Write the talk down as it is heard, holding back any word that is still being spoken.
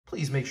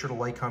Please make sure to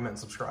like, comment, and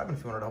subscribe. And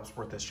if you wanted to help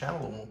support this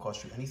channel, it won't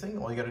cost you anything.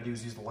 All you got to do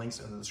is use the links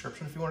in the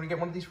description if you want to get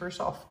one of these for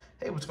yourself.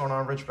 Hey, what's going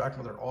on? Rich back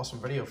with another awesome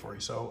video for you.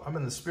 So I'm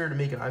in the spirit of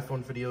making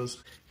iPhone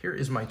videos. Here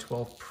is my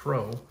 12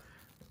 Pro,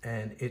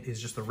 and it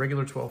is just the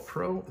regular 12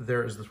 Pro.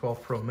 There is the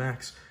 12 Pro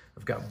Max.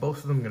 I've got both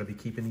of them. I'm going to be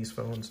keeping these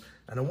phones,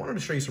 and I wanted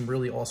to show you some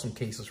really awesome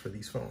cases for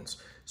these phones.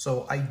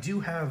 So I do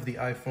have the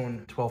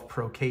iPhone 12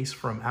 Pro case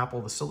from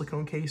Apple, the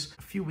silicone case.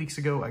 A few weeks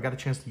ago, I got a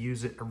chance to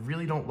use it. I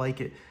really don't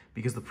like it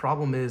because the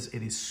problem is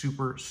it is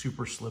super,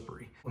 super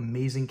slippery.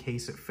 Amazing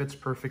case. It fits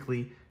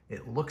perfectly.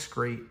 It looks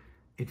great.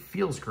 It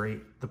feels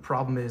great. The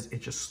problem is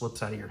it just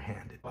slips out of your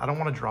hand. I don't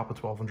want to drop a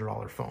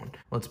 $1,200 phone.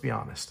 Let's be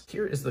honest.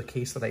 Here is the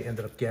case that I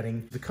ended up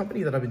getting. The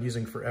company that I've been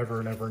using forever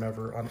and ever and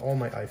ever on all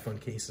my iPhone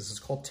cases is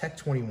called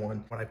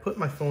Tech21. When I put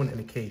my phone in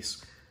a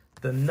case,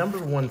 the number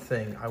one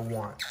thing I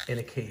want in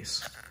a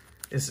case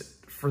is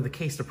for the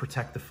case to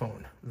protect the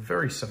phone.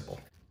 Very simple.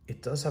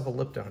 It does have a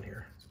lip down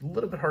here. It's a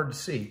little bit hard to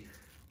see,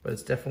 but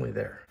it's definitely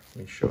there.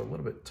 Let me show a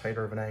little bit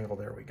tighter of an angle.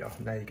 There we go.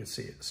 Now you can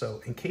see it.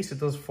 So in case it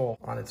does fall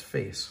on its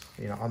face,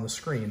 on the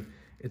screen,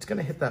 it's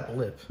gonna hit that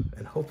lip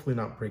and hopefully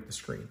not break the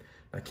screen.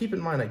 Now keep in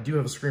mind, I do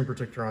have a screen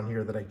protector on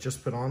here that I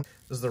just put on.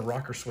 This is the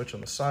rocker switch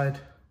on the side.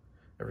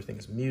 Everything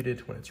is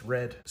muted when it's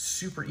red.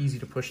 Super easy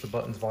to push the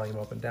buttons volume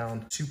up and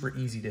down. Super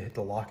easy to hit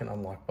the lock and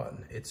unlock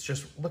button. It's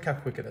just, look how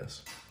quick it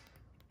is.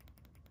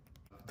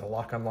 The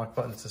lock unlock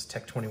button, it says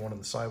Tech21 on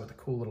the side with a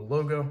cool little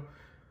logo.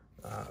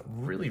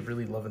 Really,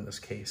 really loving this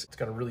case. It's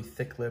got a really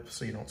thick lip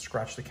so you don't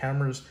scratch the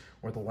cameras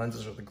or the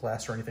lenses or the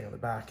glass or anything on the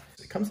back.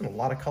 It comes in a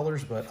lot of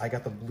colors, but I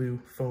got the blue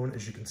phone,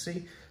 as you can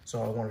see,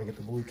 so I wanted to get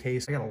the blue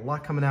case. I got a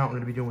lot coming out I'm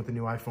going to be doing with the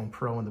new iPhone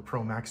Pro and the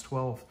Pro Max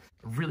 12.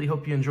 I really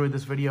hope you enjoyed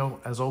this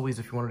video. As always,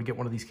 if you wanted to get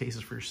one of these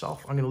cases for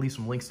yourself, I'm going to leave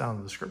some links down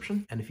in the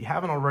description. And if you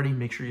haven't already,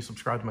 make sure you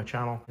subscribe to my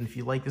channel. And if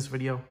you like this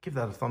video, give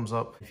that a thumbs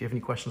up. If you have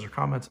any questions or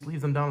comments, leave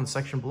them down in the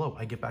section below.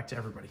 I get back to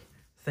everybody.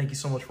 Thank you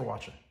so much for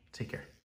watching. Take care.